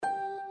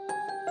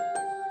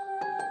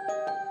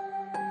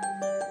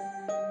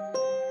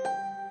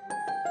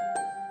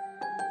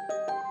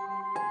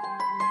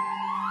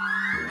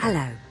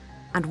Hello,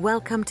 and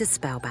welcome to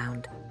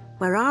Spellbound,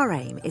 where our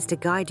aim is to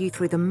guide you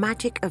through the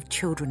magic of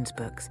children's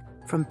books,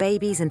 from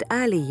babies and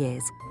early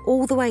years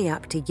all the way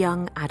up to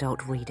young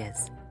adult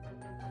readers.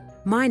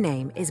 My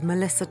name is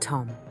Melissa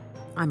Tom.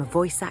 I'm a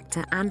voice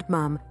actor and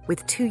mum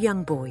with 2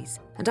 young boys,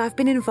 and I've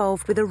been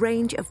involved with a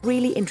range of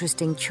really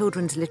interesting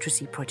children's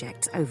literacy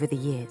projects over the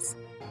years.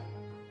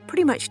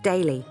 Pretty much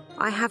daily,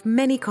 I have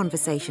many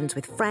conversations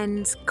with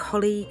friends,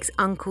 colleagues,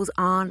 uncles,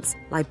 aunts,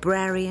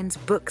 librarians,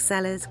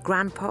 booksellers,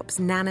 grandpops,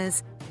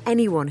 nanas,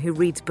 anyone who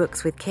reads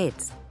books with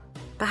kids.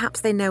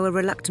 Perhaps they know a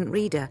reluctant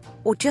reader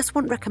or just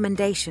want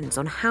recommendations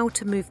on how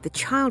to move the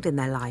child in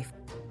their life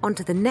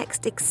onto the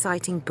next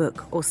exciting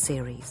book or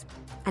series.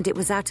 And it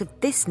was out of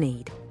this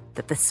need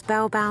that the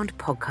Spellbound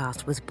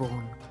podcast was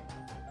born.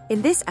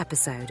 In this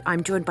episode,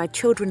 I'm joined by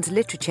children's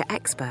literature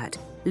expert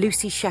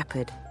Lucy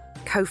Shepherd,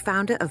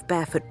 co-founder of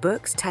Barefoot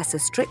Books, Tessa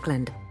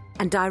Strickland,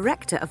 and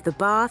director of the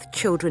Bath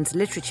Children's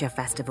Literature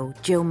Festival,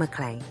 Gill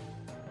McClay.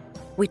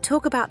 We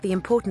talk about the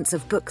importance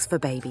of books for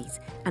babies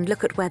and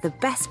look at where the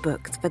best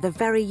books for the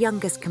very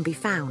youngest can be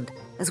found,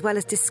 as well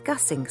as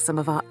discussing some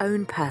of our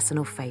own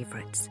personal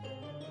favourites.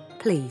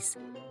 Please,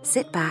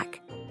 sit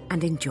back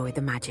and enjoy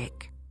the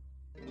magic.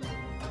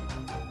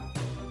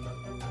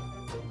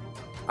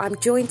 I'm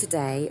joined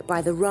today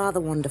by the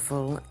rather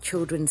wonderful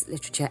children's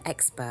literature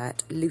expert,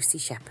 Lucy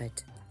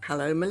Shepherd.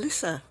 Hello,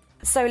 Melissa.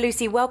 So,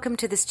 Lucy, welcome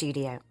to the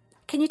studio.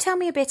 Can you tell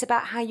me a bit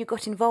about how you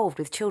got involved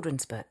with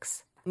children's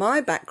books?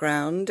 My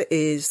background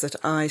is that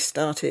I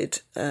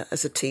started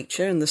as a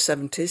teacher in the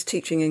 70s,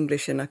 teaching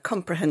English in a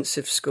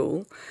comprehensive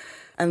school.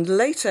 And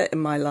later in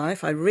my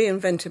life, I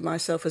reinvented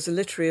myself as a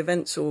literary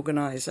events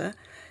organiser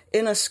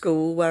in a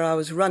school where I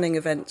was running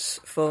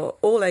events for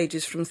all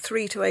ages from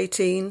 3 to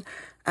 18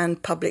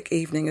 and public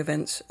evening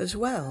events as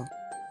well.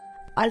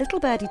 A little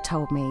birdie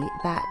told me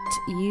that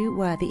you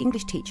were the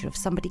English teacher of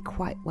somebody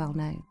quite well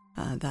known.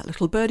 That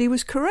little birdie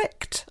was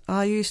correct.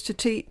 I used to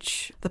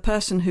teach the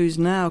person who's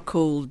now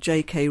called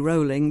J.K.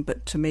 Rowling,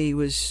 but to me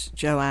was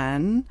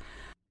Joanne.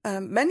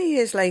 Many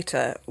years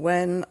later,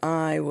 when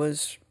I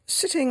was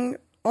sitting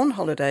on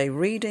holiday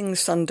reading the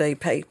Sunday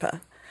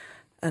paper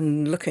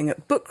and looking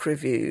at book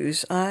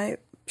reviews, I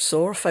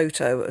saw a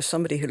photo of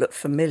somebody who looked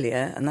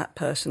familiar, and that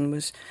person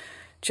was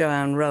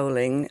Joanne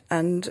Rowling,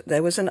 and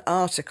there was an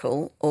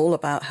article all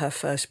about her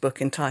first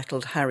book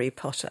entitled Harry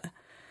Potter.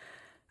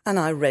 And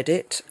I read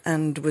it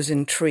and was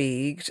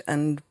intrigued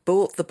and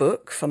bought the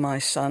book for my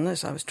son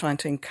as I was trying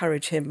to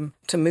encourage him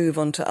to move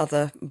on to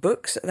other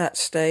books at that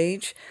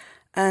stage.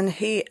 And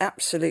he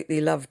absolutely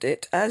loved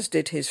it, as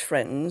did his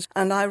friends.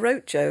 And I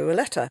wrote Jo a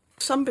letter.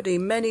 Somebody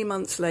many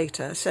months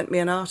later sent me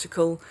an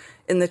article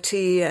in the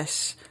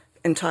TES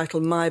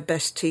entitled My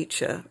Best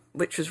Teacher,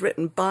 which was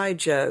written by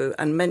Jo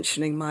and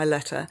mentioning my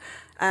letter.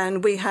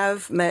 And we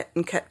have met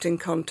and kept in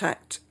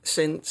contact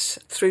since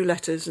through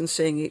letters and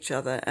seeing each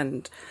other.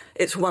 And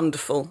it's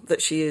wonderful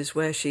that she is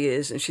where she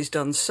is, and she's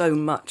done so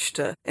much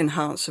to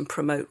enhance and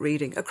promote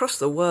reading across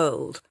the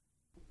world.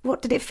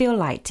 What did it feel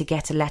like to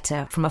get a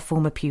letter from a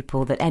former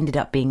pupil that ended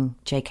up being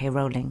J.K.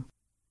 Rowling?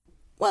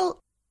 Well,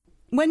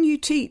 when you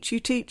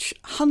teach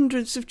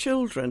hundreds of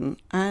children,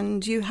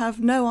 and you have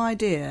no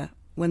idea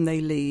when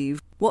they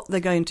leave what they're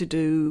going to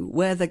do,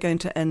 where they're going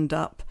to end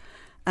up,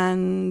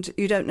 and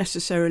you don't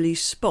necessarily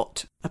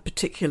spot a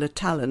particular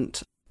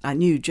talent. I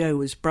knew Jo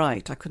was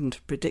bright. I couldn't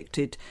have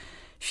predicted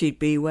she'd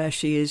be where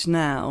she is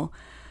now.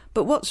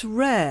 But what's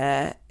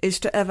rare is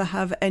to ever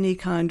have any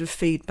kind of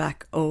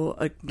feedback or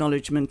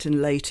acknowledgement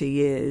in later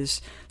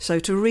years. So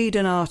to read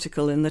an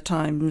article in the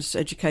Times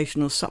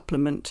educational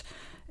supplement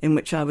in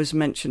which I was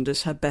mentioned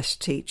as her best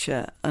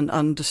teacher and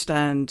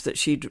understand that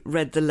she'd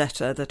read the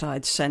letter that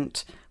I'd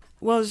sent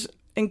was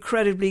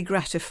incredibly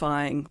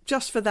gratifying,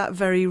 just for that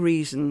very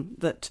reason,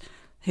 that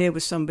here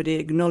was somebody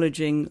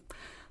acknowledging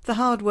the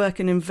hard work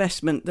and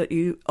investment that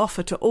you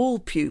offer to all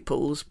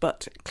pupils,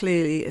 but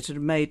clearly it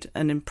had made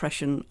an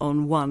impression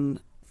on one.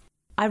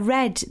 I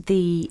read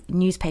the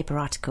newspaper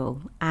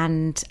article,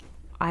 and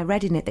I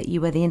read in it that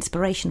you were the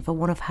inspiration for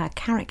one of her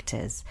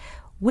characters.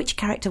 Which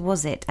character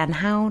was it, and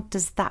how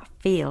does that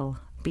feel,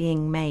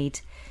 being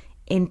made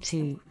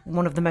into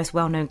one of the most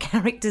well-known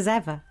characters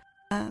ever?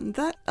 And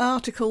that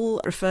article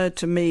referred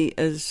to me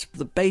as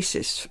the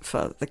basis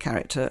for the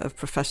character of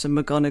Professor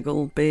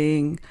McGonagall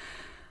being,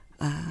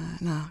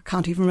 I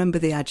can't even remember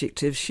the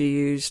adjectives she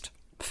used.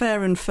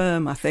 Fair and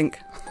firm, I think.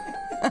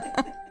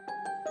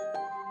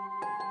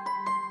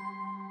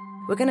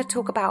 We're going to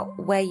talk about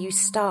where you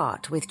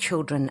start with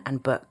children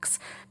and books.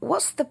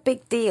 What's the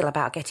big deal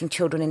about getting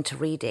children into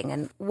reading,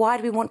 and why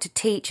do we want to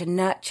teach and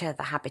nurture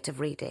the habit of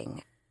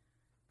reading?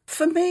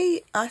 For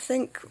me, I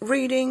think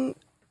reading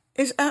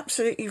is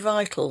absolutely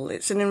vital.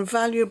 It's an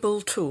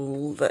invaluable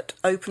tool that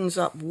opens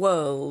up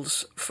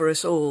worlds for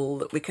us all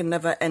that we can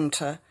never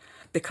enter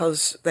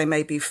because they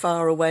may be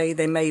far away,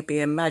 they may be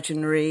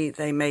imaginary,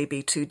 they may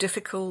be too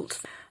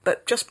difficult.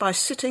 But just by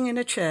sitting in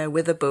a chair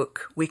with a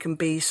book, we can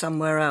be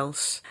somewhere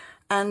else.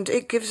 And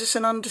it gives us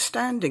an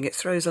understanding. It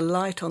throws a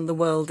light on the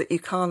world that you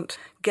can't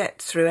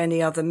get through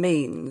any other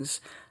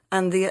means.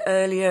 And the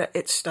earlier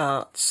it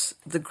starts,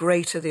 the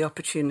greater the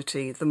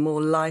opportunity, the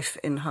more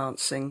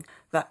life-enhancing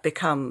that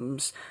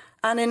becomes.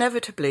 And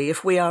inevitably,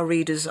 if we are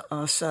readers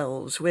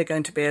ourselves, we're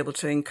going to be able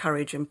to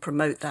encourage and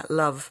promote that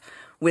love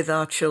with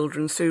our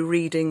children through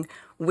reading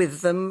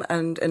with them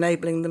and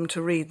enabling them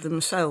to read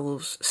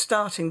themselves,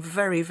 starting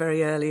very,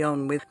 very early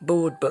on with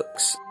board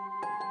books.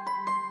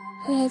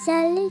 Here's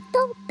a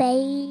little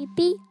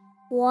baby,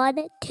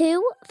 1,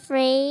 2,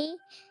 3,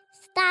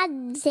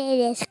 stands in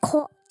his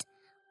cot.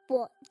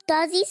 What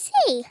does he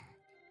see?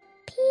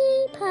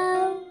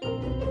 People.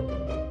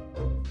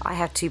 I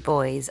have 2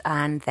 boys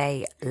and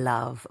they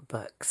love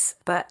books,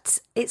 but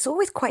it's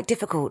always quite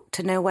difficult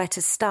to know where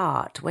to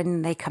start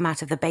when they come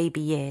out of the baby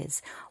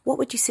years. What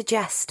would you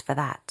suggest for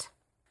that?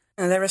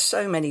 And there are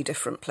so many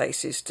different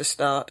places to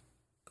start.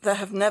 There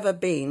have never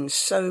been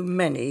so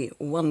many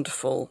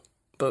wonderful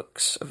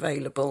books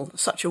available,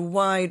 such a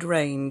wide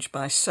range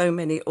by so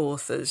many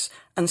authors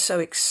and so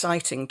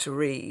exciting to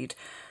read.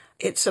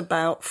 It's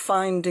about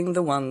finding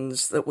the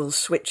ones that will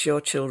switch your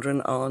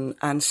children on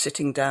and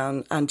sitting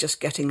down and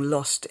just getting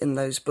lost in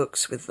those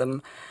books with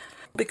them.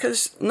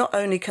 Because not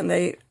only can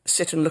they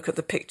sit and look at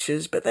the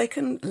pictures, but they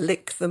can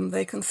lick them,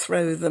 they can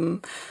throw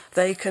them,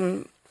 they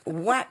can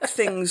whack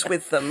things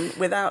with them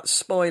without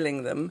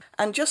spoiling them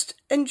and just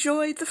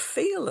enjoy the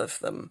feel of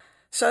them.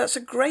 So it's a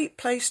great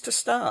place to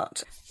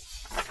start.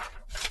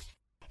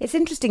 It's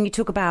interesting you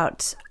talk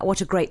about what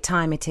a great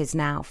time it is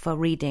now for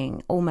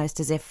reading, almost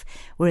as if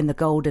we're in the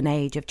golden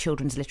age of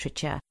children's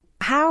literature.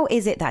 How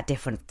is it that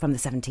different from the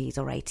 70s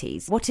or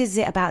 80s? What is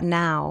it about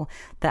now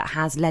that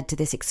has led to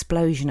this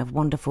explosion of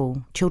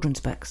wonderful children's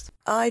books?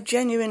 I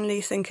genuinely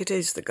think it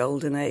is the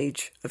golden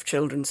age of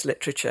children's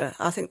literature.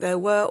 I think there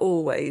were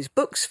always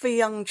books for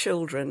young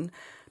children,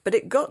 but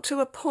it got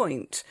to a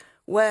point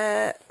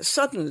where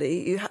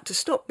suddenly you had to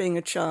stop being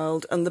a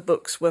child and the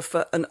books were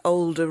for an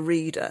older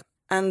reader.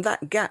 And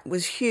that gap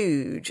was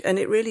huge, and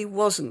it really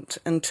wasn't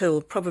until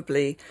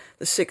probably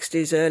the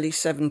 60s, early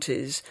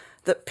 70s,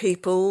 that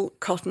people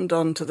cottoned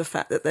on to the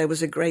fact that there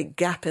was a great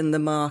gap in the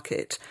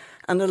market.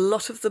 And a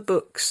lot of the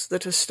books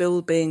that are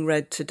still being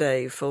read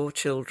today for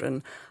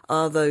children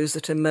are those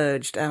that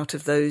emerged out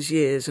of those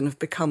years and have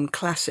become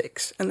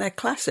classics. And they're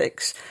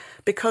classics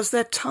because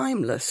they're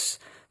timeless.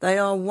 They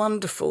are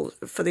wonderful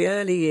for the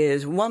early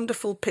years,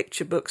 wonderful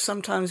picture books,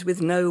 sometimes with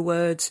no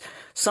words,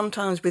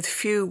 sometimes with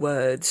few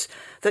words,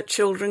 that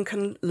children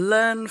can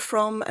learn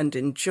from and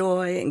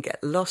enjoy and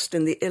get lost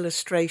in the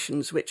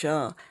illustrations, which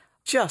are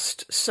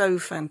just so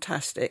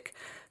fantastic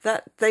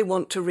that they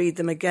want to read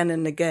them again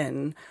and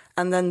again,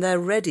 and then they're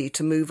ready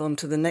to move on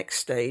to the next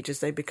stage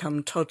as they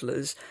become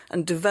toddlers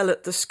and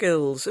develop the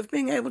skills of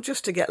being able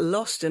just to get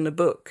lost in a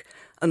book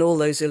and all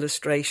those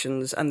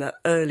illustrations and the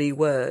early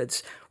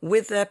words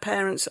with their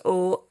parents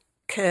or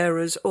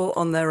carers or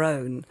on their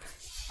own.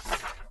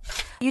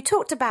 You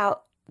talked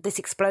about this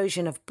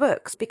explosion of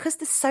books. Because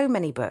there's so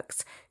many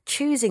books,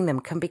 choosing them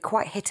can be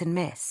quite hit and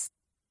miss.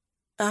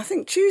 I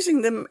think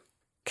choosing them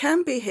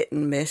can be hit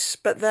and miss,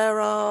 but there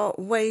are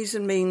ways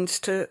and means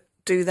to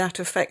do that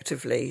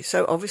effectively.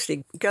 So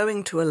obviously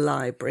going to a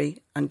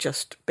library and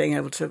just being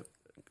able to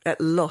get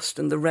lost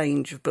in the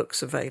range of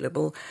books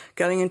available,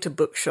 going into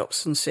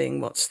bookshops and seeing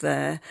what's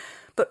there,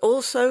 but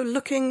also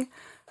looking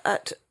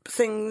at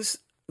things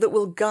that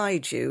will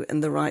guide you in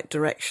the right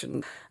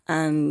direction.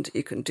 And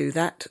you can do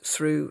that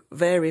through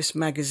various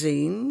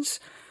magazines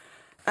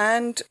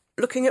and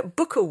looking at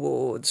book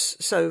awards.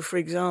 So, for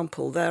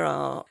example, there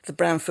are the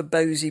Barefoot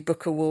Books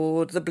Book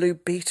Award, the Blue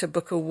Peter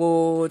Book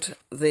Award,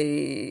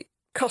 the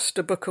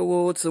Costa Book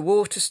Awards, the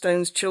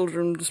Waterstones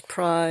Children's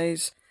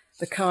Prize,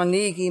 the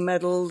Carnegie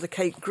Medal, the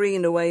Kate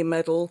Greenaway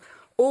Medal.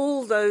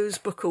 All those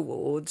book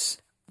awards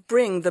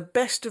bring the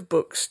best of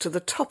books to the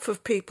top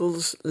of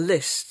people's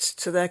lists,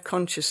 to their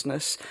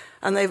consciousness,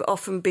 and they've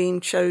often been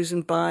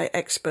chosen by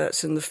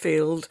experts in the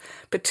field,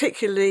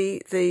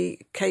 particularly the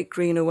Kate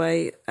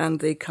Greenaway and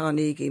the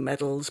Carnegie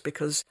Medals,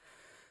 because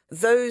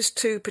those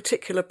 2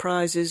 particular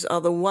prizes are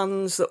the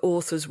ones that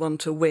authors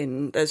want to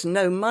win. There's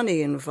no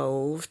money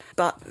involved,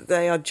 but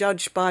they are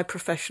judged by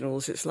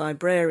professionals. It's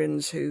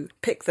librarians who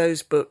pick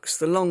those books.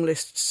 The long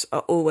lists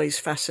are always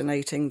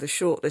fascinating. The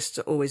short lists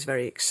are always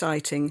very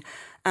exciting.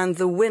 And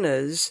the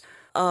winners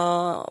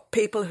are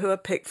people who are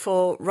picked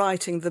for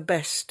writing the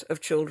best of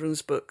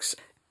children's books.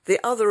 The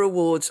other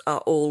awards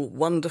are all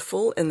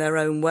wonderful in their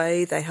own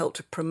way. They help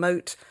to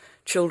promote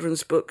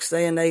children's books.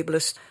 They enable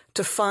us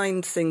to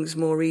find things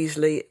more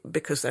easily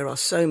because there are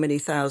so many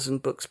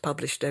thousand books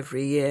published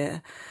every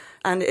year.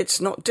 And it's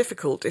not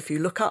difficult if you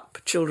look up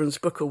children's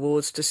book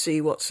awards to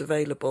see what's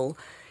available.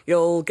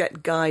 You'll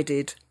get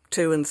guided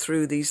to and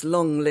through these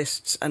long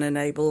lists and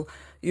enable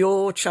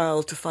your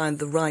child to find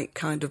the right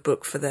kind of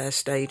book for their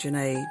stage and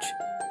age.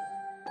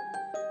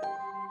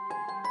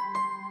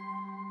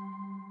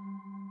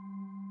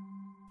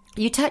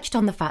 You touched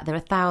on the fact there are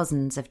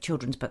thousands of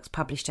children's books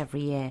published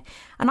every year,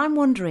 and I'm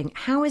wondering,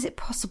 how is it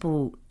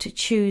possible to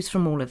choose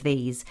from all of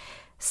these?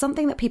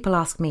 Something that people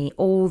ask me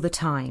all the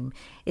time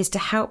is to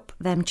help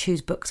them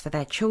choose books for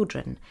their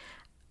children.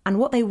 and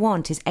what they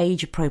want is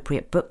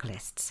age-appropriate book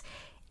lists.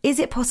 Is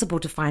it possible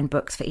to find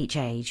books for each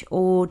age,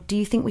 or do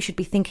you think we should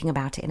be thinking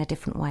about it in a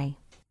different way?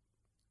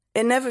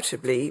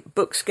 Inevitably,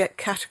 books get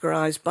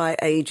categorised by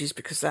ages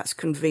because that's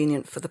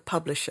convenient for the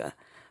publisher.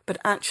 But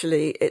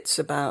actually, it's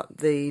about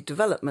the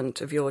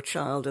development of your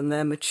child and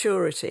their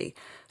maturity.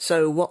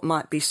 So what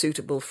might be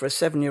suitable for a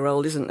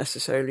 7-year-old isn't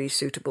necessarily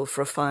suitable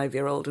for a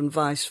 5-year-old and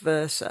vice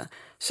versa.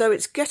 So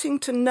it's getting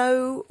to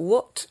know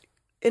what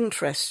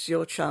interests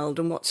your child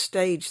and what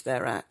stage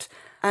they're at,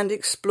 and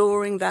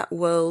exploring that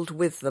world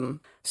with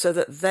them so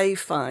that they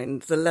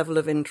find the level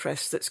of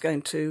interest that's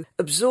going to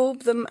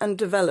absorb them and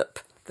develop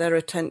their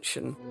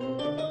attention.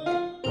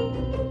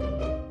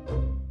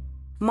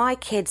 My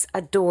kids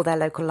adore their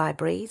local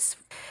libraries.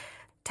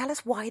 Tell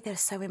us why they're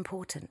so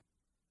important.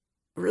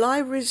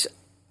 Libraries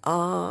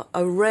are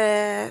a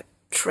rare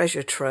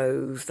treasure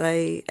trove.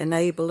 They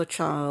enable a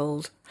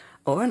child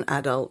or an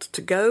adult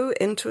to go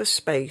into a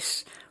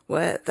space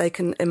where they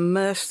can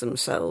immerse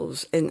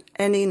themselves in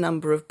any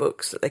number of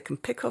books that they can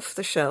pick off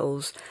the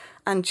shelves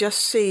and just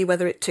see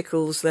whether it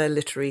tickles their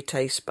literary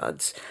taste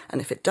buds.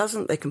 And if it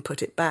doesn't, they can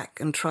put it back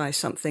and try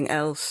something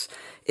else.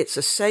 It's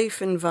a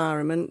safe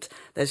environment,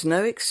 there's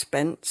no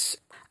expense,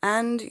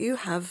 and you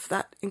have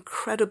that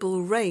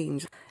incredible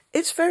range.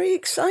 It's very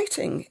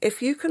exciting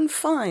if you can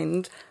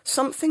find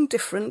something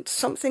different,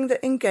 something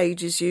that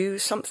engages you,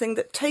 something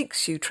that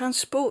takes you,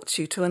 transports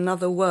you to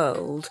another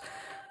world,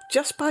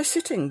 just by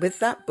sitting with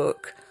that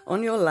book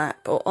on your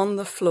lap or on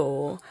the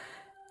floor.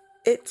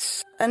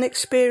 It's an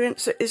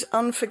experience that is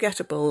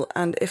unforgettable,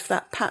 and if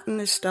that pattern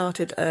is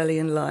started early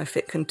in life,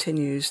 it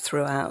continues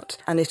throughout,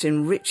 and it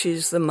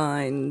enriches the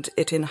mind,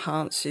 it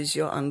enhances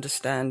your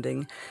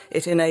understanding,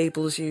 it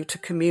enables you to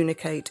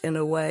communicate in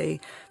a way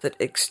that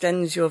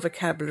extends your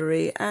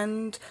vocabulary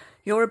and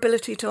your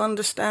ability to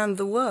understand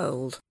the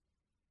world.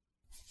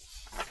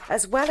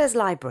 As well as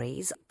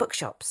libraries,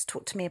 bookshops.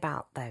 Talk to me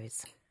about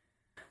those.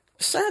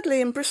 Sadly,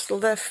 in Bristol,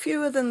 they're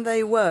fewer than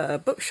they were.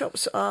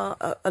 Bookshops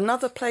are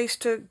another place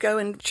to go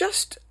and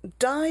just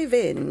dive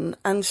in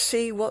and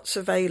see what's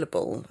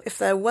available. If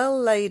they're well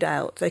laid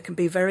out, they can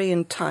be very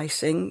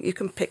enticing. You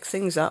can pick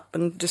things up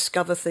and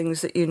discover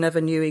things that you never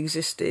knew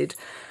existed.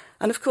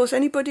 And of course,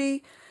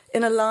 anybody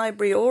in a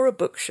library or a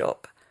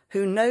bookshop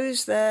who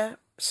knows their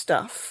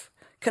stuff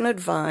can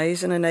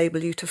advise and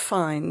enable you to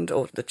find,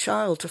 or the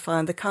child to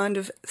find, the kind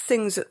of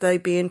things that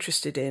they'd be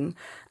interested in,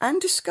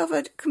 and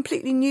discover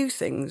completely new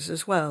things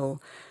as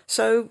well.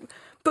 So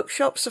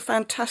bookshops are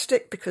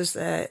fantastic because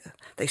they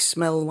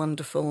smell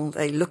wonderful,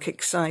 they look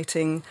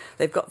exciting,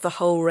 they've got the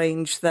whole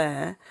range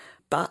there,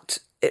 but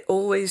it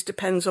always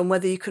depends on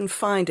whether you can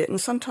find it,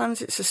 and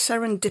sometimes it's a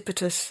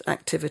serendipitous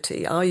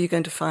activity. Are you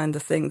going to find the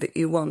thing that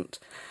you want?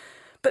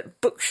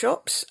 But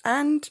bookshops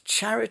and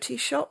charity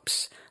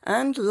shops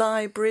and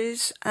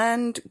libraries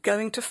and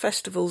going to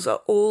festivals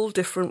are all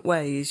different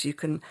ways you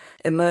can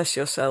immerse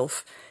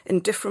yourself in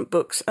different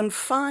books and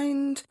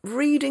find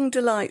reading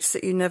delights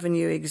that you never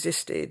knew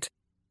existed.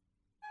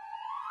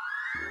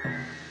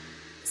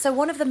 So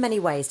one of the many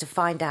ways to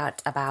find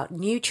out about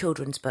new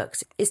children's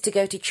books is to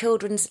go to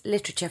children's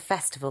literature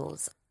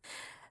festivals.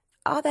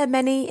 Are there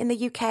many in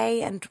the UK,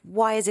 and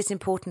why is it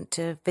important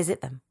to visit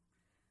them?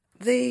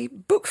 The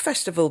book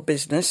festival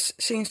business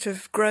seems to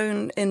have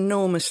grown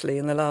enormously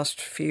in the last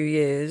few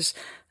years,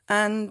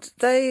 and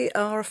they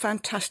are a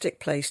fantastic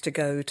place to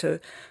go to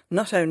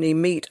not only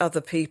meet other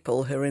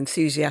people who are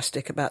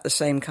enthusiastic about the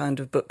same kind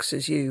of books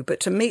as you, but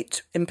to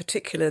meet in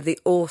particular the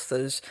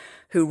authors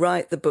who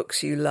write the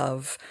books you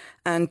love,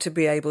 and to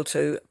be able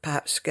to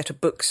perhaps get a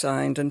book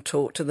signed and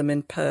talk to them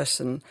in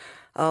person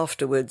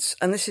afterwards.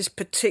 And this is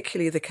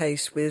particularly the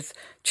case with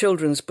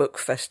children's book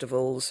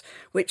festivals,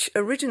 which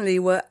originally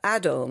were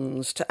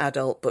add-ons to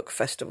adult book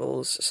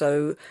festivals.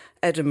 So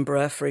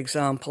Edinburgh, for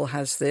example,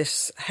 has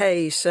this.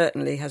 Hay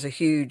certainly has a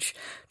huge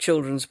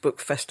children's book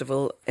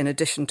festival in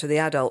addition to the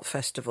adult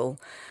festival.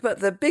 But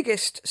the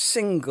biggest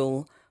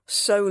single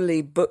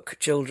solely book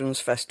children's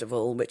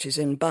festival, which is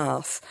in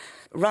Bath,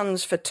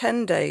 runs for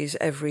 10 days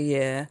every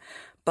year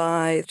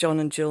by John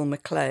and Gill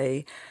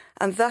McClay.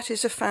 And that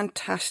is a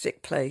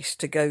fantastic place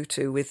to go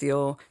to with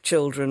your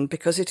children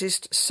because it is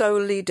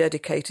solely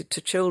dedicated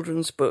to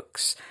children's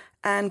books.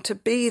 And to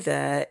be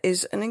there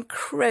is an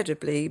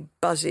incredibly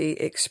buzzy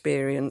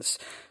experience.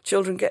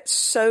 Children get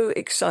so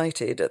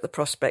excited at the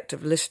prospect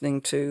of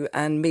listening to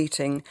and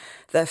meeting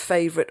their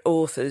favourite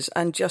authors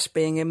and just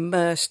being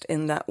immersed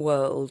in that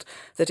world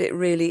that it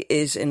really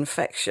is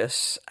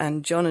infectious.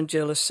 And John and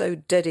Jill are so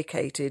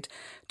dedicated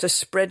to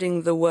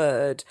spreading the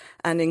word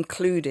and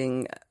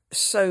including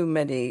so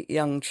many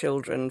young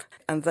children,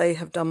 and they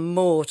have done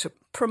more to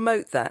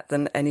promote that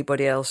than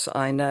anybody else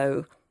I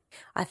know.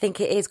 I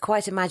think it is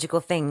quite a magical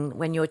thing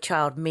when your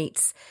child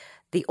meets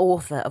the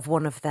author of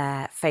one of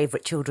their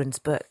favourite children's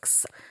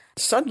books.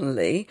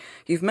 Suddenly,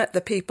 you've met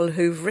the people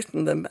who've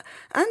written them,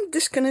 and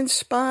this can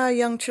inspire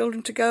young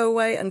children to go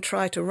away and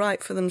try to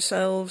write for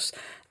themselves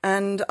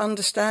and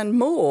understand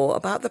more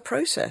about the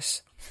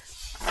process.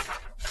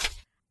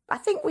 I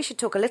think we should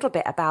talk a little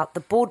bit about the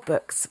board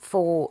books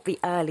for the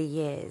early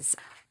years.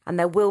 And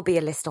there will be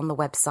a list on the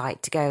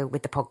website to go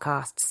with the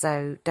podcast,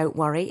 so don't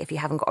worry if you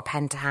haven't got a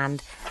pen to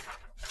hand.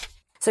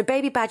 So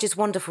Baby Badger's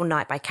Wonderful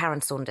Night by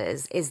Karen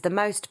Saunders is the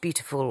most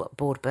beautiful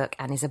board book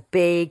and is a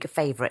big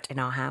favourite in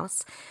our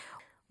house.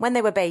 When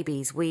they were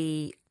babies,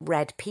 we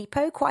read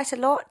Peepo quite a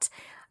lot,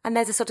 and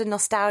there's a sort of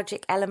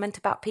nostalgic element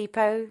about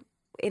Peepo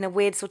in a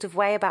weird sort of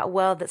way, about a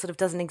world that sort of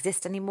doesn't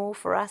exist anymore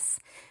for us.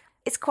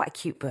 It's quite a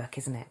cute book,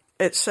 isn't it?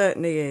 It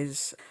certainly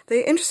is.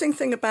 The interesting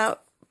thing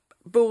about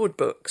board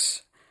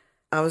books,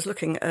 I was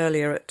looking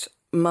earlier at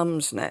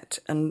Mumsnet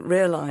and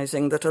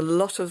realising that a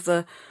lot of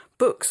the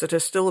books that are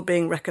still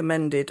being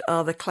recommended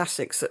are the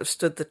classics that have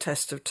stood the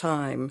test of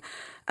time.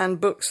 And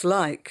books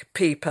like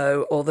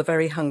Peepo or The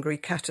Very Hungry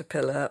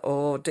Caterpillar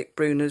or Dick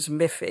Bruner's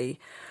Miffy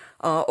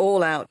are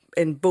all out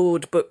in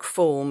board book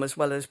form as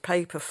well as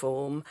paper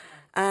form.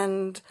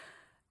 And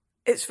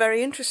it's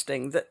very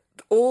interesting that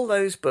all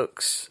those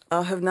books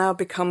have now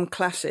become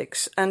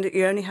classics, and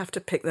you only have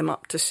to pick them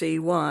up to see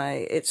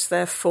why. It's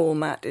their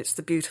format, it's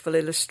the beautiful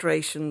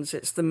illustrations,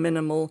 it's the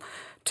minimal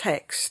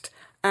text.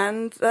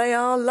 And they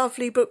are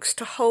lovely books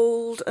to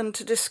hold and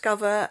to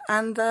discover,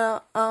 and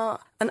there are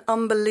an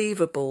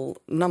unbelievable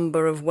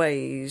number of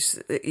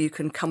ways that you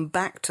can come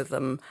back to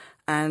them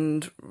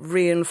and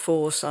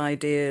reinforce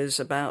ideas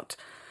about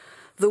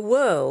the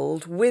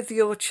world with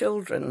your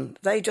children.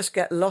 They just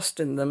get lost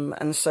in them,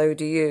 and so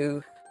do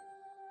you.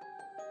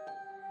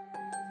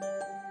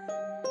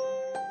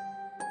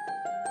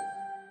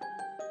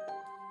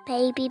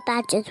 Baby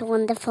Badger's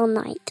Wonderful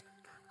Night.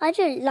 I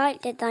don't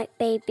like the night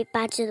Baby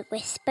Badger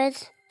whispered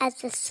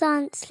as the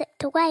sun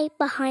slipped away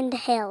behind the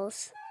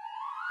hills.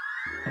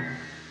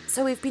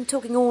 So we've been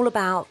talking all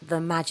about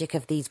the magic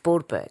of these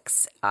board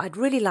books. I'd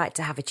really like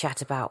to have a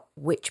chat about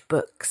which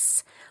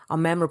books are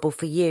memorable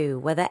for you.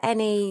 Were there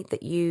any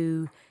that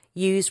you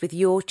used with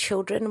your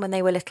children when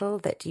they were little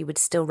that you would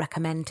still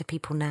recommend to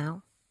people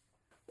now?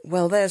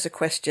 Well, there's a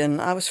question.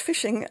 I was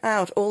fishing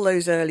out all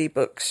those early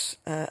books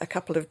a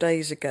couple of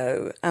days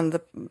ago, and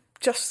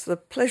just the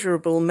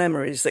pleasurable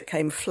memories that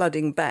came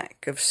flooding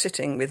back of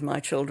sitting with my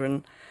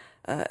children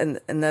in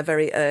their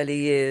very early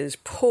years,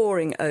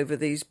 poring over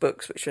these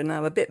books, which are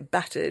now a bit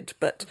battered,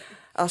 but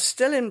are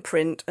still in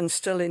print and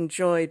still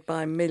enjoyed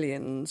by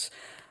millions.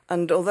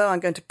 And although I'm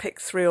going to pick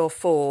 3 or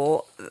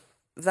 4,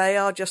 they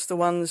are just the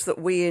ones that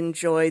we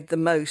enjoyed the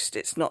most.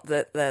 It's not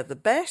that they're the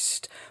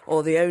best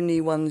or the only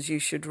ones you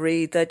should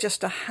read. They're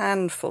just a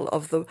handful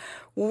of the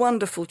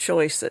wonderful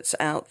choice that's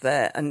out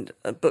there, and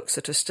books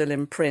that are still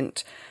in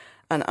print.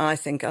 And I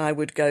think I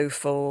would go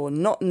for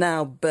Not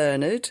Now,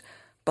 Bernard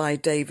by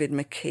David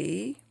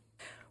McKee,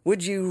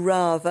 Would You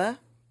Rather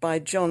by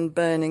John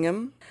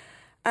Birmingham,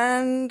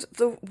 and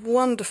the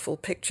wonderful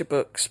picture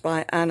books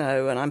by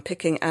Anno, and I'm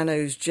picking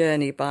Anno's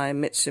Journey by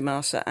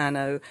Mitsumasa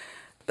Anno,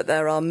 but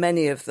there are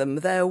many of them.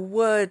 They're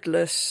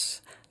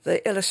wordless.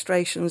 The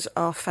illustrations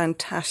are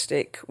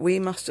fantastic. We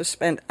must have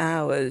spent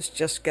hours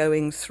just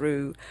going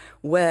through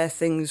where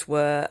things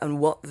were and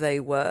what they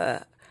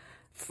were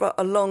for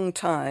a long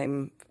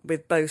time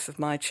with both of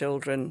my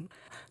children.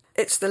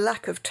 It's the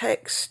lack of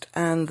text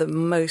and the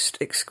most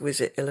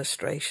exquisite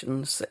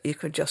illustrations that you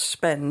could just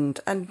spend,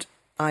 and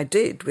I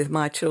did with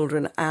my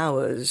children,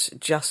 hours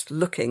just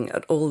looking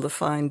at all the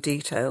fine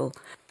detail,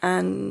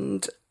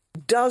 and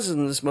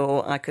dozens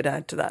more I could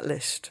add to that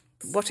list.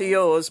 What are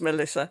yours,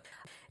 Melissa?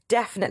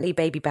 Definitely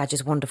Baby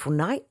Badger's Wonderful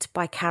Night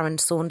by Karen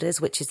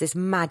Saunders, which is this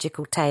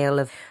magical tale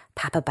of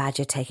Papa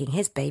Badger taking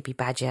his baby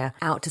badger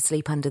out to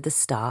sleep under the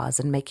stars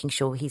and making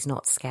sure he's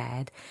not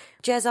scared.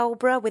 Jez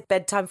Olbra with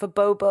Bedtime for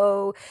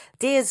Bobo.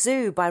 Dear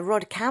Zoo by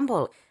Rod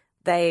Campbell.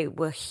 They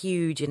were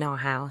huge in our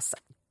house.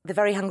 The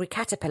Very Hungry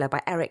Caterpillar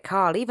by Eric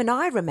Carle. Even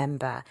I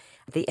remember.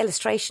 The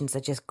illustrations are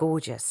just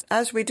gorgeous.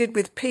 As we did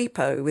with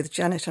Peepo, with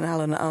Janet and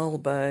Alan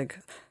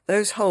Ahlberg,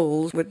 those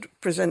holes would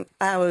present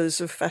hours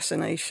of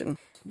fascination.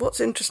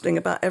 What's interesting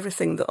about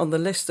everything on the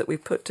list that we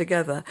put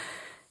together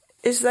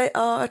is they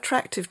are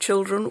attractive.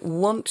 Children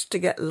want to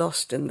get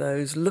lost in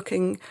those,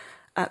 looking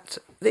at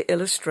the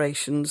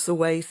illustrations, the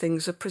way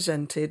things are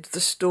presented. The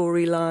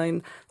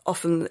storyline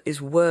often is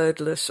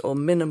wordless or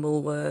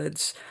minimal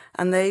words,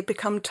 and they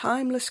become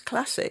timeless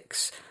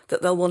classics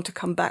that they'll want to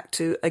come back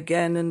to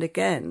again and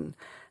again.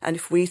 And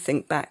if we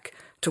think back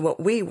to what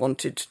we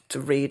wanted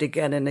to read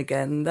again and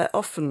again, they're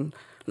often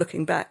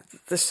looking back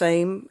the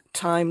same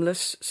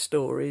timeless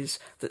stories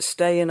that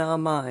stay in our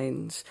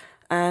minds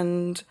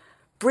and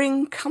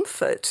bring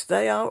comfort.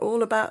 They are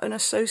all about an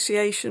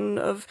association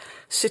of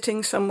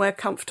sitting somewhere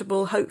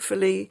comfortable,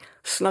 hopefully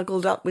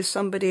snuggled up with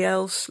somebody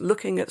else,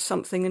 looking at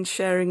something and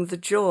sharing the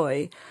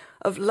joy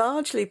of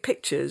largely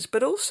pictures,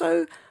 but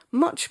also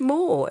much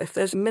more if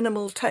there's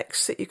minimal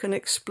text that you can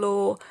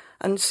explore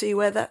and see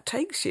where that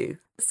takes you.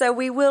 So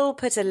we will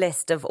put a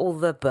list of all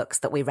the books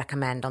that we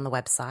recommend on the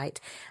website.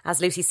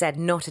 As Lucy said,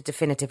 not a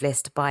definitive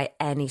list by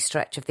any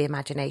stretch of the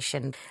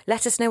imagination.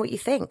 Let us know what you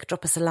think.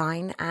 Drop us a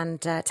line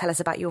and tell us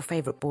about your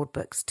favourite board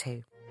books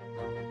too.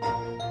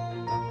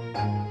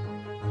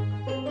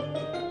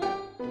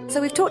 So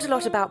we've talked a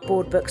lot about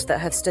board books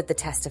that have stood the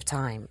test of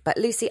time. But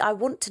Lucy, I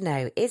want to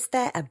know, is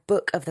there a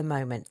book of the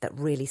moment that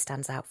really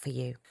stands out for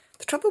you?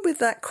 The trouble with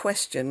that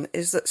question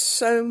is that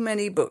so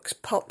many books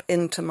pop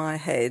into my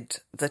head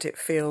that it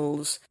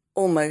feels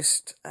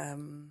almost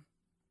an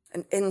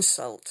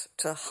insult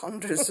to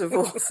hundreds of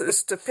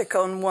authors to pick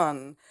on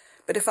one.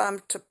 But if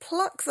I'm to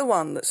pluck the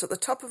one that's at the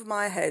top of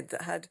my head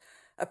that had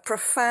a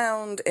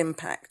profound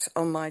impact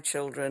on my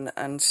children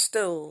and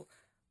still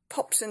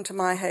pops into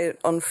my head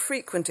on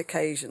frequent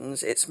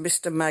occasions, it's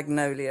Mr.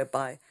 Magnolia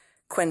by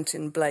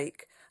Quentin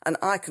Blake, and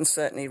I can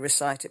certainly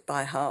recite it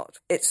by heart.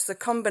 It's the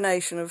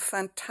combination of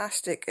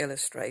fantastic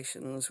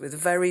illustrations with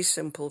very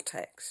simple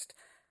text,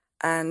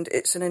 and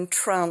it's an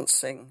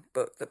entrancing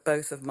book that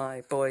both of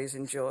my boys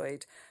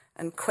enjoyed.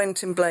 And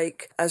Quentin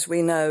Blake, as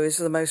we know, is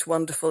the most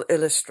wonderful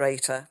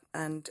illustrator,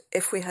 and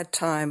if we had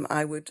time,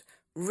 I would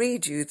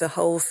read you the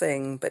whole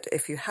thing, but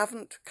if you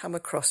haven't come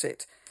across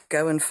it,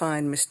 go and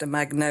find Mr.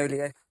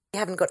 Magnolia. We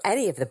haven't got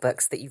any of the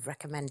books that you've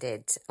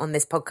recommended on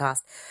this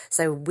podcast,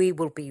 so we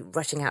will be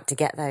rushing out to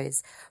get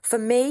those. For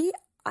me,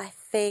 I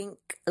think,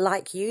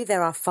 like you,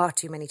 there are far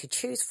too many to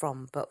choose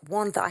from, but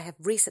one that I have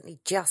recently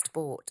just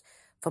bought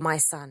for my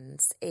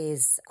sons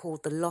is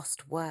called The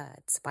Lost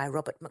Words by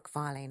Robert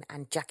Macfarlane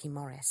and Jackie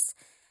Morris.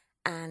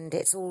 And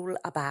it's all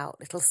about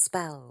little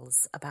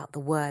spells, about the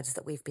words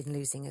that we've been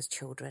losing as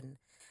children.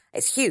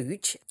 It's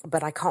huge,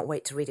 but I can't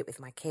wait to read it with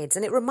my kids.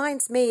 And it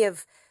reminds me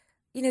of,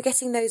 you know,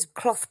 getting those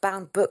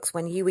cloth-bound books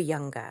when you were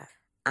younger.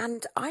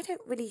 And I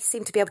don't really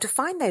seem to be able to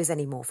find those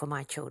anymore for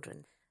my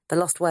children. The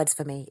Lost Words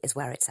for me is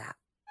where it's at.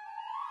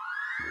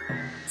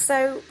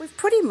 So we've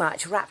pretty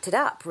much wrapped it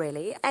up,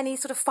 really. Any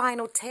sort of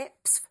final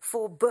tips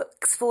for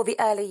books for the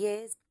early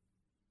years?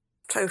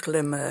 Total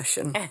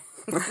immersion.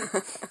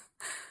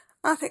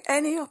 I think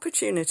any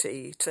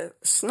opportunity to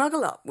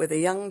snuggle up with a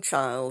young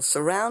child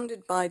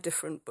surrounded by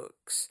different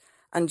books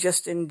and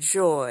just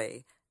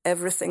enjoy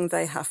everything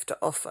they have to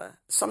offer.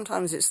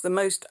 Sometimes it's the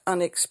most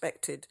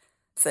unexpected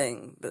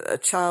thing that a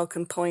child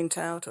can point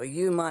out or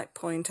you might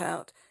point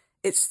out.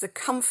 It's the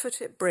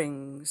comfort it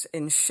brings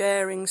in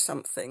sharing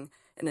something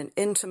in an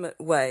intimate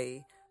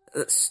way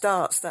that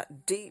starts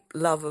that deep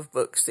love of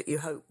books that you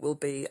hope will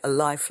be a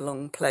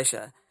lifelong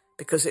pleasure,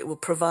 because it will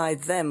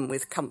provide them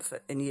with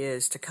comfort in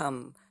years to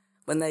come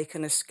when they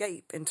can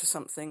escape into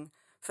something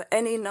for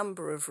any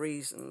number of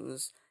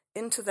reasons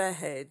into their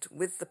head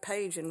with the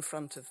page in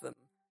front of them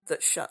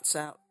that shuts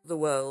out the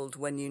world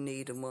when you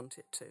need and want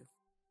it to.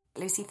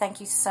 Lucy, thank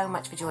you so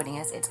much for joining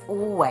us. It's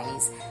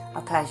always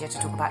a pleasure to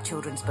talk about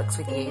children's books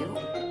with you.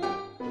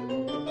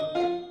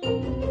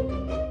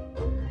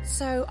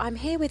 So I'm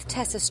here with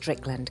Tessa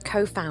Strickland,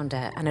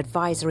 co-founder and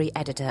advisory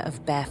editor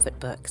of Barefoot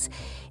Books.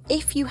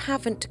 If you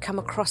haven't come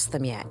across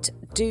them yet,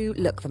 do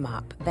look them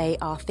up. They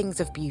are things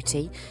of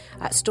beauty,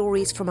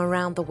 stories from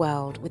around the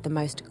world with the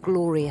most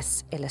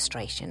glorious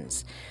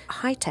illustrations.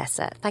 Hi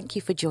Tessa, thank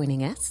you for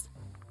joining us.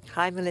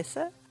 Hi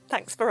Melissa,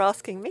 thanks for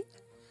asking me.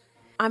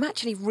 I'm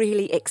actually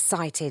really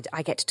excited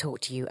I get to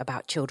talk to you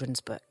about children's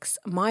books.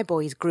 My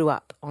boys grew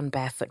up on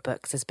Barefoot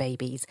Books as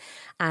babies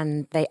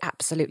and they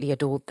absolutely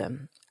adored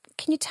them.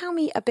 Can you tell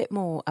me a bit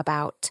more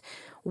about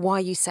why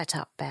you set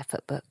up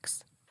Barefoot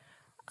Books?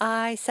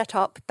 I set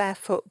up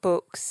Barefoot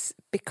Books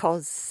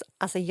because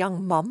as a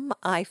young mum,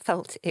 I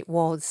felt it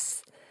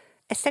was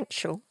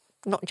essential,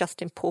 not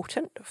just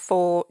important,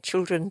 for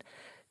children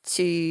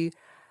to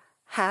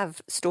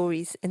have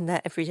stories in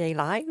their everyday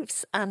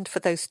lives and for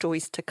those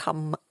stories to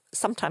come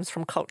sometimes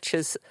from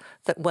cultures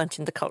that weren't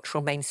in the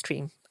cultural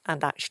mainstream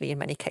and actually in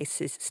many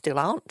cases still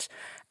aren't,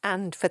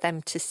 and for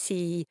them to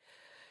see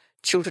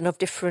children of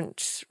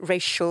different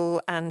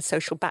racial and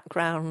social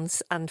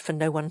backgrounds and for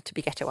no one to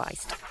be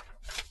ghettoised.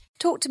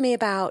 Talk to me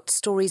about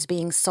stories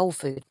being soul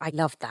food. I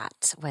loved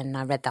that when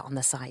I read that on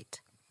the site.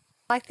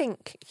 I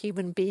think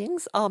human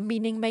beings are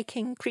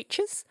meaning-making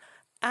creatures,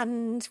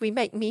 and we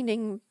make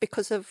meaning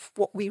because of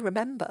what we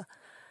remember.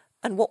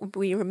 And what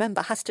we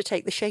remember has to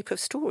take the shape of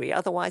story,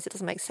 otherwise it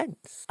doesn't make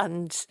sense.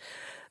 And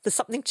there's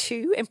something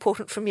too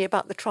important for me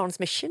about the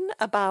transmission,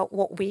 about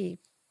what we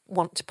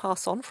want to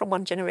pass on from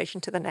one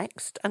generation to the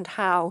next, and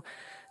how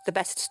the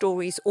best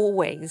stories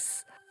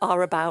always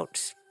are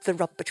about the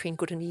rub between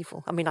good and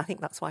evil. I mean, I think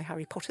that's why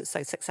Harry Potter's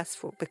so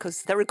successful,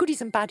 because there are goodies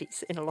and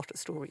baddies in a lot of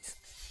stories.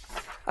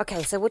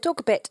 OK, so we'll talk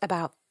a bit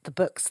about the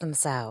books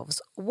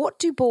themselves. What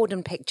do board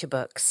and picture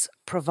books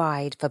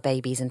provide for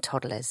babies and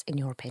toddlers, in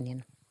your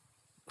opinion?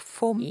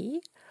 For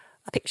me,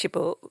 a picture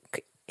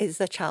book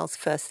is a child's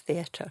first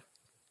theatre.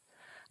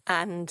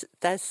 And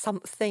there's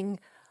something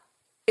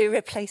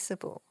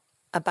irreplaceable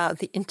about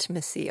the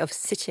intimacy of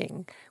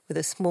sitting with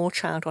a small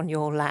child on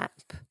your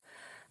lap.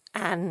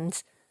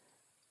 And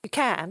you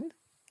can,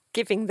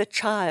 giving the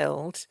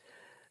child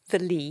the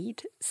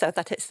lead so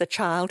that it's the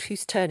child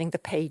who's turning the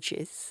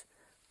pages.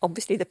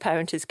 Obviously, the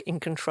parent is in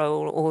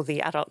control, or the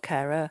adult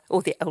carer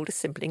or the elder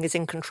sibling is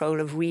in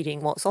control of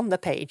reading what's on the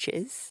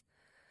pages.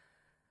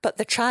 But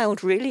the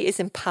child really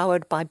is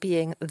empowered by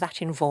being that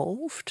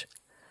involved.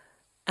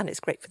 And it's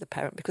great for the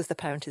parent because the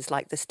parent is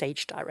like the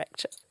stage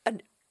director.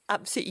 And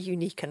absolutely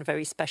unique and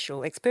very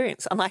special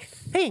experience. And I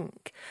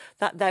think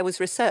that there was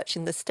research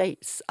in the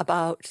States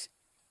about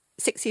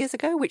 6 years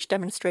ago which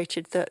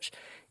demonstrated that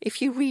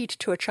if you read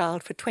to a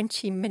child for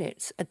 20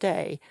 minutes a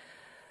day,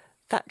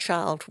 that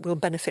child will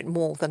benefit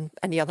more than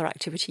any other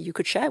activity you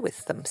could share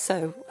with them.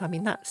 So, I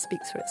mean, that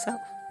speaks for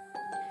itself.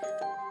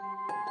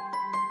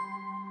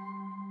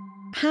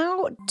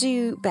 How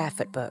do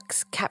Barefoot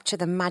Books capture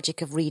the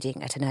magic of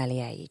reading at an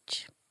early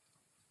age?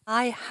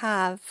 I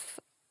have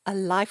a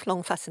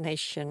lifelong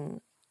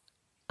fascination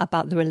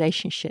about the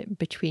relationship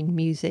between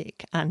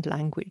music and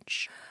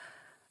language.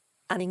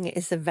 Reading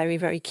is a very,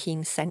 very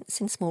keen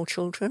sense in small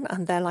children,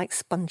 and they're like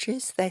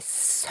sponges. They're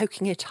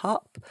soaking it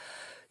up.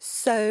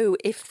 So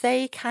if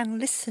they can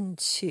listen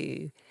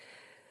to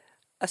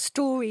a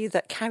story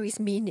that carries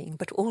meaning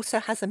but also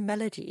has a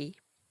melody,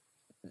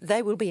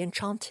 they will be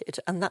enchanted.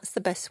 And that's the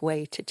best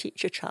way to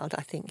teach a child,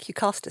 I think. You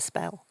cast a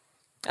spell.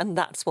 And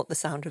that's what the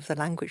sound of the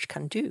language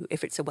can do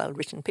if it's a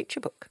well-written picture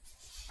book.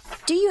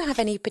 Do you have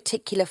any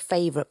particular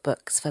favourite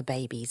books for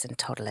babies and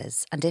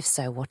toddlers? And if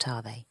so, what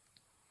are they?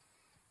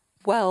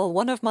 Well,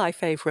 one of my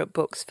favourite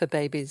books for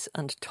babies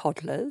and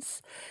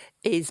toddlers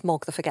is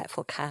Mog the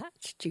Forgetful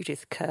Cat,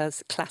 Judith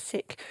Kerr's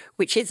classic,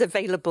 which is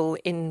available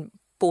in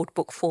board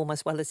book form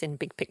as well as in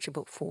big picture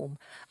book form,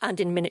 and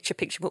in miniature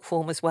picture book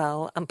form as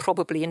well, and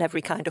probably in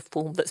every kind of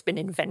form that's been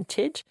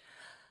invented.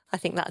 I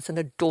think that's an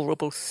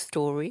adorable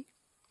story.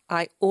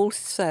 I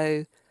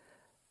also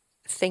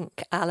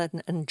think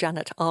Alan and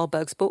Janet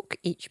Arberg's book,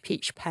 Each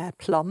Peach Pear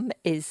Plum,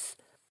 is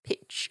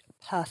pitch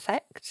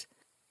perfect.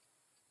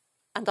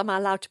 And am I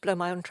allowed to blow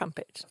my own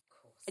trumpet?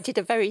 I did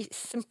a very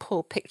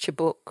simple picture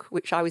book,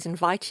 which I was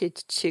invited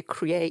to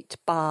create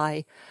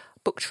by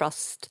Book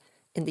Trust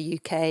in the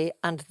UK,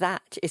 and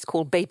that is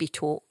called Baby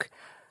Talk,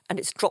 and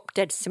it's drop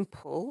dead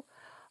simple,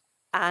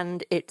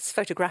 and it's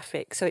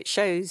photographic, so it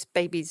shows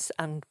babies,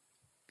 and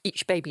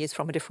each baby is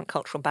from a different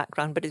cultural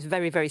background, but it's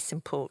very, very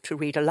simple to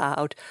read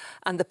aloud.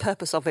 And the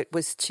purpose of it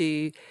was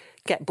to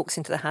get books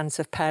into the hands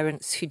of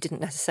parents who didn't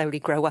necessarily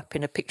grow up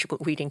in a picture book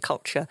reading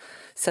culture,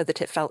 so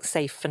that it felt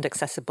safe and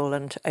accessible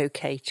and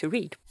okay to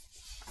read.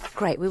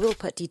 Great. We will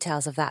put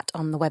details of that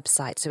on the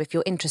website. So if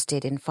you're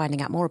interested in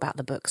finding out more about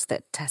the books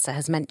that Tessa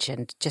has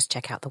mentioned, just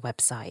check out the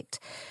website.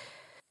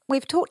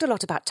 We've talked a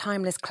lot about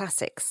timeless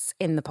classics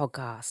in the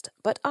podcast,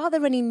 but are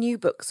there any new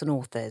books and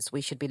authors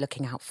we should be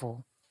looking out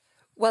for?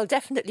 Well,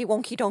 definitely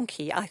Wonky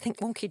Donkey. I think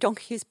Wonky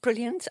Donkey is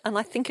brilliant, and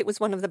I think it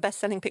was one of the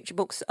best-selling picture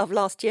books of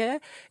last year.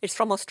 It's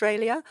from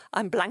Australia.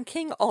 I'm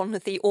blanking on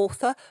the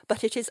author,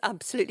 but it is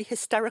absolutely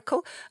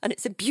hysterical, and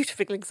it's a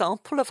beautiful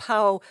example of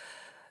how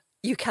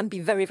you can be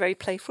very, very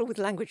playful with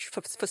language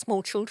for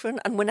small children,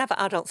 and whenever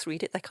adults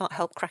read it, they can't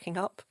help cracking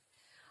up.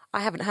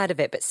 I haven't heard of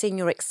it, but seeing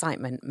your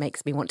excitement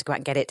makes me want to go out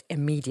and get it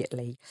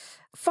immediately.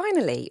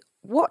 Finally,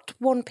 what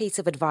one piece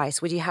of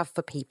advice would you have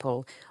for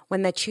people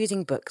when they're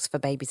choosing books for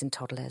babies and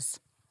toddlers?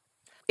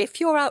 If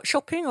you're out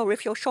shopping or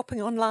if you're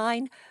shopping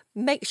online,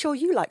 make sure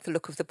you like the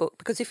look of the book,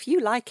 because if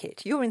you like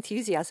it, your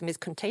enthusiasm is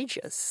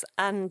contagious.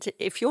 And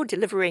if you're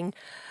delivering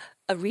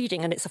a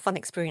reading and it's a fun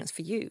experience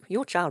for you,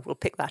 your child will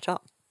pick that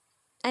up.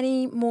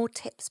 Any more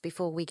tips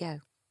before we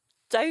go?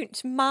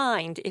 Don't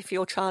mind if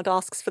your child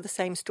asks for the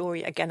same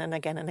story again and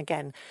again and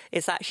again.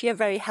 It's actually a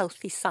very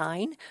healthy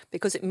sign,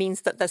 because it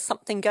means that there's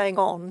something going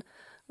on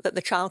that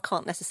the child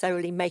can't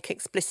necessarily make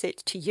explicit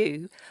to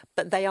you,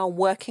 but they are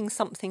working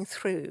something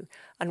through.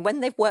 And when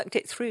they've worked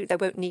it through, they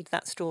won't need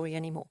that story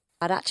anymore.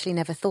 I'd actually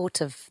never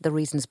thought of the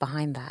reasons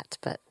behind that,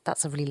 but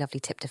that's a really lovely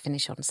tip to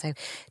finish on. So,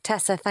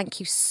 Tessa, thank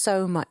you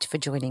so much for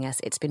joining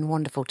us. It's been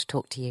wonderful to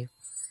talk to you.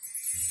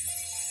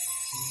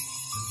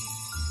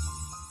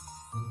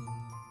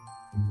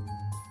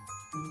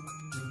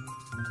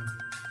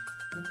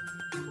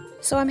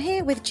 So I'm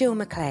here with Gill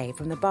McClay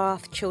from the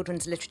Bath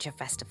Children's Literature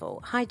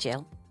Festival. Hi,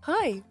 Gill.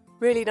 Hi,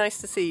 really nice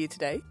to see you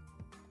today.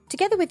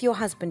 Together with your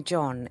husband,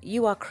 John,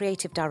 you are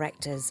creative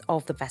directors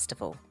of the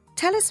festival.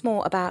 Tell us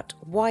more about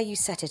why you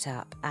set it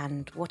up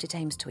and what it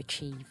aims to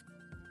achieve.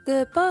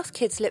 The Bath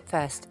Kids Lit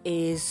Fest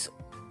is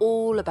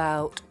all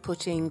about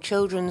putting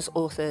children's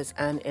authors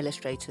and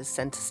illustrators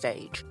centre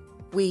stage.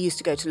 We used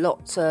to go to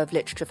lots of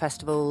literature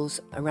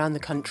festivals around the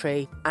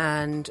country,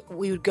 and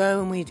we would go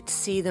and we'd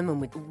see them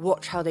and we'd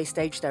watch how they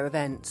staged their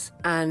events.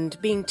 And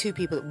being two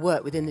people that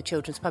work within the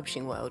children's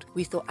publishing world,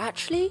 we thought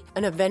actually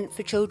an event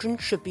for children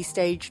should be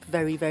staged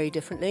very, very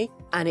differently,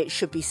 and it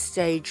should be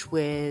staged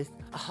with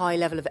a high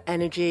level of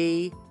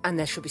energy, and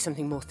there should be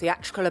something more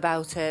theatrical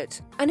about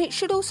it. And it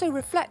should also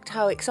reflect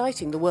how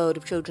exciting the world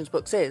of children's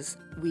books is.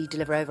 We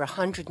deliver over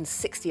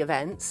 160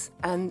 events,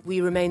 and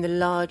we remain the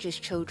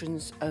largest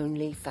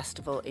children's-only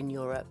festival in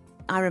Europe.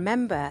 I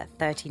remember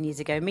 13 years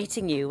ago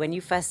meeting you when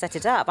you first set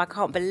it up. I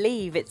can't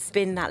believe it's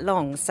been that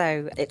long,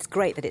 so it's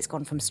great that it's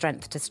gone from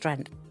strength to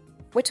strength.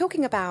 We're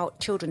talking about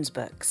children's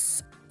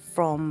books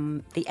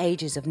from the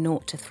ages of 0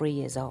 to 3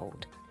 years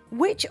old.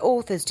 Which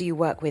authors do you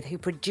work with who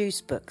produce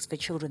books for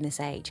children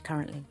this age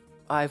currently?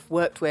 I've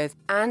worked with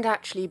and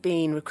actually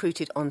been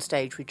recruited on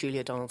stage with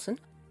Julia Donaldson.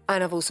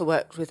 And I've also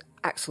worked with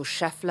Axel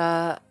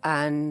Scheffler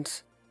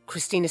and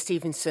Christina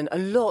Stevenson, a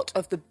lot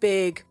of the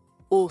big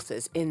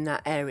authors in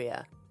that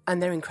area.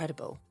 And they're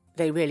incredible.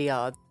 They really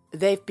are.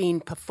 They've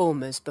been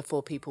performers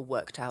before people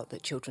worked out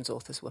that children's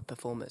authors were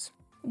performers.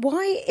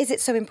 Why is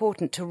it so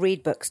important to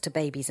read books to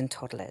babies and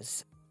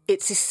toddlers?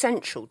 It's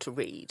essential to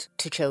read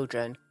to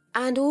children.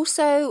 And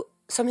also,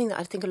 something that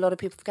I think a lot of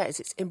people forget is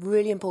it's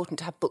really important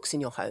to have books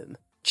in your home.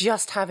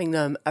 Just having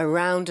them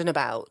around and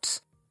about.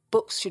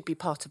 Books should be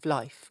part of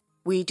life.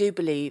 We do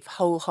believe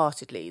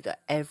wholeheartedly that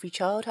every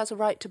child has a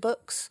right to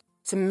books.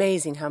 It's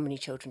amazing how many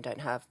children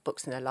don't have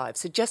books in their lives.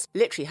 So just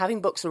literally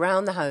having books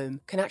around the home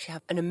can actually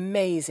have an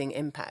amazing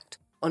impact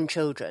on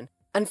children.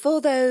 And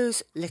for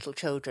those little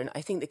children,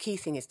 I think the key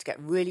thing is to get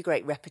really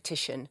great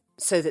repetition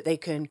so that they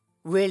can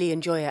really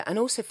enjoy it. And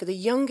also for the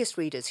youngest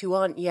readers who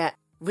aren't yet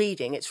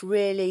reading, it's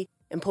really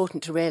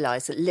important to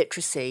realise that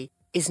literacy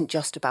isn't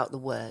just about the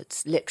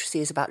words.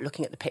 Literacy is about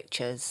looking at the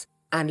pictures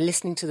and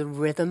listening to the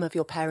rhythm of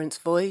your parents'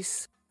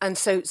 voice. And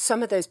so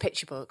some of those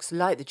picture books,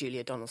 like the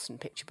Julia Donaldson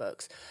picture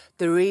books,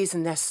 the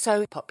reason they're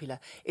so popular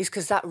is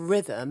because that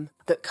rhythm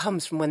that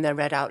comes from when they're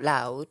read out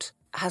loud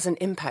has an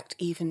impact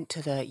even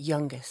to the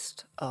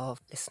youngest of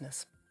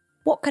listeners.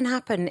 What can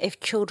happen if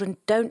children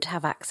don't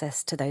have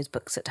access to those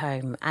books at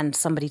home and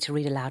somebody to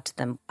read aloud to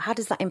them? How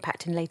does that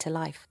impact in later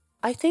life?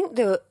 I think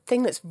the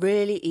thing that's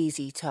really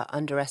easy to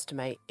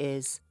underestimate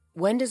is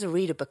when does a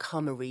reader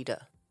become a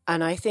reader?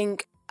 And I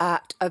think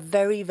at a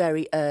very,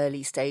 very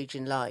early stage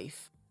in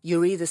life,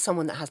 you're either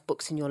someone that has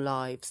books in your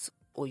lives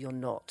or you're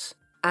not.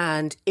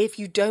 And if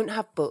you don't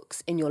have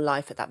books in your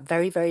life at that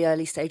very, very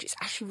early stage, it's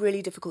actually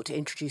really difficult to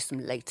introduce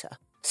them later.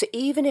 So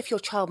even if your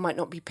child might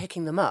not be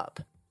picking them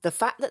up, the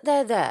fact that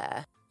they're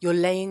there, you're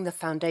laying the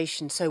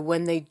foundation so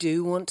when they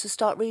do want to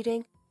start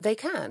reading, they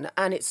can.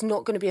 And it's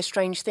not going to be a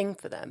strange thing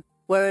for them.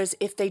 Whereas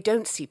if they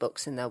don't see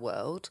books in their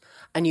world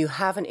and you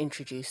haven't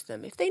introduced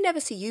them, if they never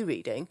see you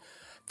reading,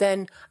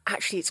 then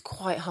actually it's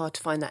quite hard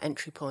to find that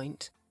entry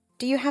point.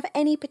 Do you have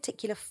any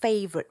particular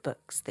favourite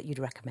books that you'd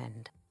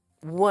recommend?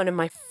 One of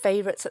my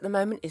favourites at the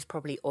moment is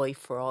probably Oi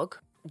Frog,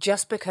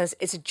 just because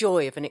it's a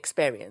joy of an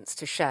experience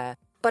to share.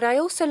 But I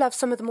also love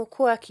some of the more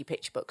quirky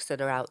picture books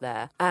that are out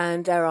there.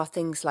 And there are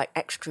things like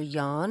Extra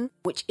Yarn,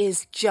 which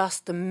is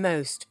just the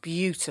most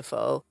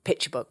beautiful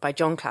picture book by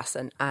John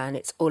Classen. And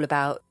it's all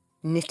about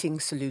knitting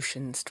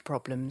solutions to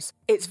problems.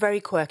 It's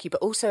very quirky,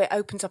 but also it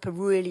opens up a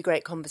really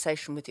great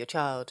conversation with your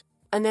child.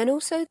 And then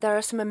also there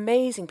are some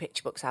amazing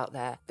picture books out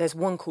there. There's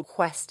one called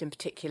Quest in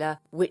particular,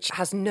 which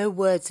has no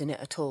words in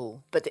it at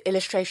all. But the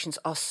illustrations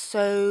are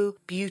so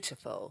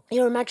beautiful.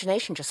 Your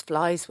imagination just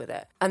flies with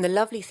it. And the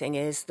lovely thing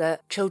is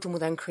that children will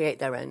then create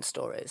their own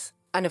stories.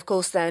 And of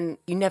course then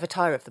you never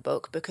tire of the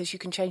book because you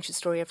can change the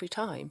story every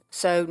time.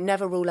 So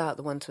never rule out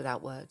the ones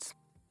without words.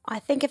 I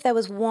think if there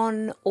was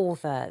one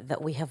author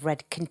that we have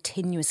read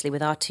continuously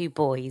with our two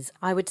boys,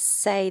 I would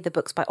say the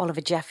books by Oliver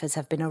Jeffers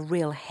have been a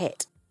real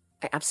hit.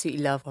 I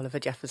absolutely love Oliver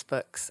Jeffers'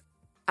 books.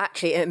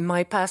 Actually, in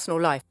my personal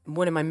life,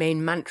 one of my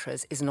main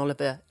mantras is an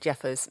Oliver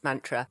Jeffers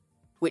mantra,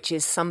 which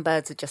is some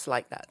birds are just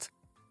like that.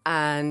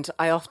 And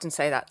I often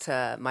say that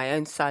to my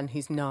own son,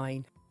 who's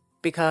 9,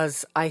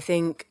 because I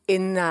think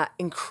in that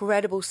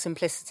incredible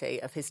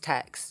simplicity of his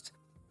text,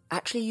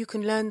 actually you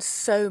can learn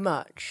so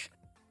much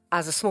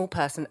as a small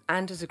person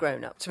and as a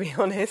grown-up, to be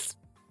honest,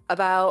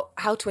 about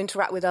how to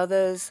interact with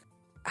others,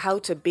 how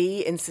to be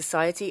in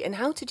society, and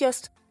how to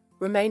just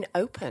remain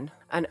open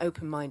and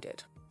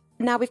open-minded.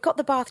 Now, we've got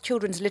the Bath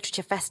Children's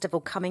Literature Festival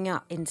coming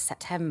up in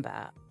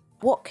September.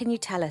 What can you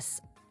tell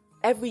us?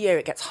 Every year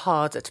it gets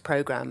harder to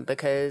programme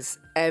because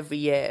every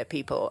year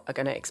people are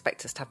going to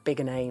expect us to have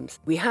bigger names.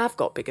 We have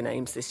got bigger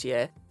names this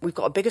year. We've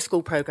got a bigger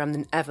school programme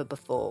than ever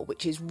before,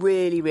 which is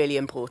really, really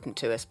important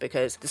to us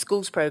because the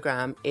schools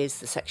programme is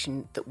the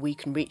section that we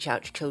can reach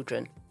out to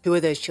children. Who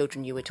are those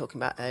children you were talking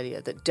about earlier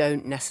that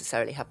don't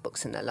necessarily have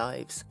books in their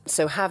lives?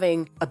 So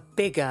having a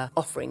bigger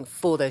offering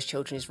for those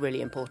children is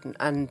really important.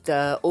 And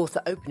the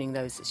author opening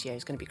those this year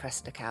is going to be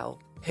Cressida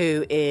Cowell,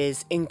 who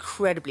is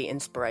incredibly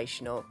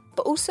inspirational,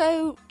 but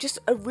also just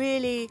a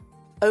really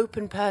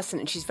open person.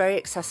 And she's very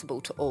accessible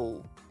to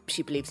all.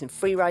 She believes in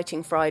free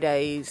writing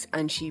Fridays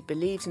and she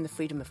believes in the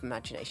freedom of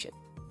imagination.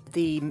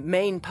 The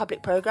main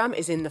public programme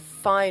is in the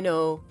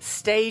final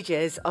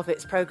stages of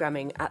its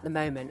programming at the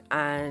moment,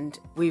 and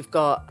we've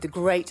got the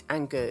great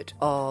and good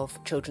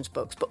of children's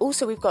books, but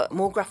also we've got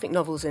more graphic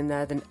novels in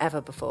there than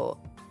ever before.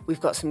 We've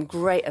got some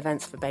great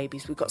events for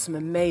babies, we've got some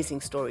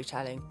amazing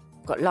storytelling,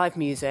 we've got live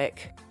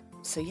music,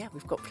 so yeah,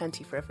 we've got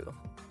plenty for everyone.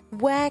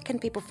 Where can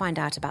people find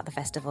out about the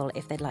festival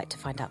if they'd like to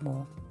find out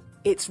more?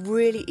 It's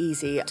really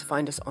easy to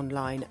find us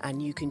online,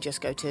 and you can just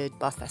go to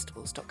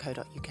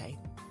bathfestivals.co.uk.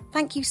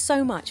 Thank you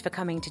so much for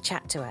coming to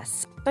chat to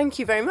us. Thank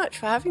you very much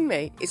for having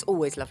me. It's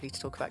always lovely to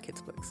talk about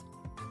kids' books.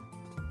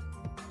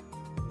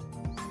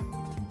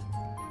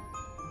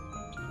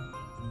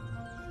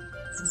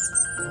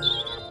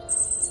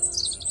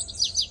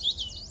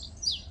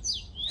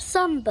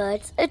 Some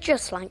birds are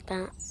just like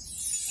that.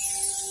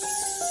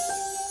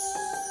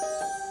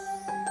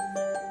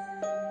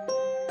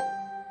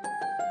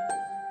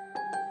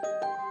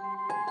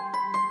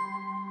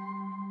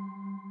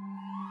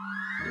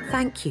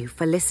 Thank you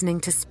for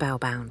listening to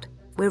Spellbound.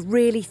 We're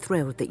really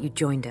thrilled that you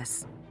joined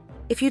us.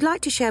 If you'd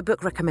like to share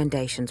book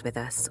recommendations with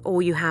us,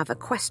 or you have a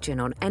question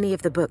on any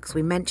of the books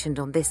we mentioned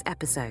on this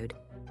episode,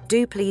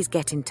 do please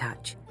get in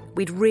touch.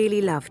 We'd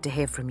really love to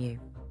hear from you.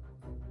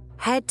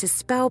 Head to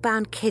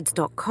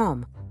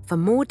spellboundkids.com for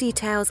more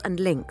details and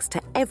links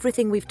to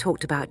everything we've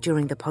talked about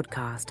during the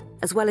podcast,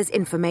 as well as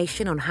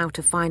information on how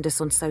to find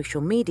us on social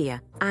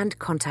media and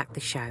contact the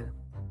show.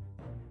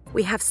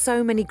 We have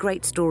so many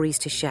great stories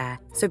to share,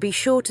 so be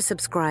sure to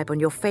subscribe on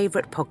your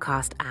favourite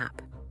podcast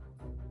app.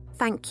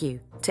 Thank you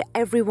to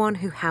everyone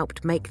who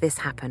helped make this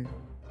happen.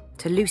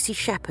 To Lucy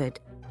Shepherd,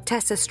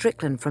 Tessa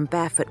Strickland from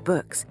Barefoot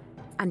Books,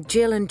 and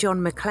Gill and John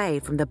McClay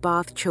from the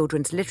Bath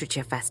Children's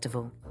Literature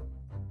Festival.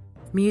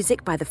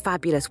 Music by the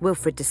fabulous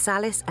Wilfred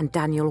DeSalis and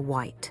Daniel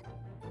White.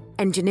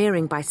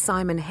 Engineering by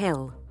Simon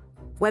Hill.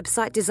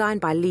 Website design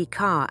by Lee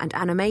Carr and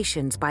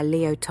animations by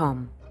Leo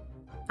Tom.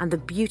 And the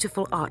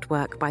beautiful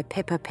artwork by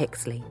Pippa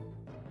Pixley.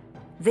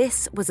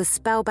 This was a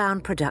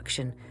Spellbound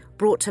production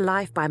brought to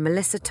life by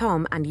Melissa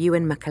Tom and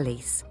Ewan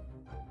McAleese.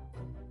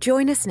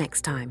 Join us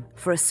next time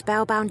for a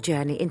spellbound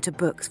journey into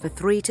books for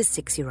 3 to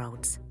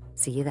 6-year-olds.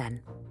 See you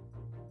then.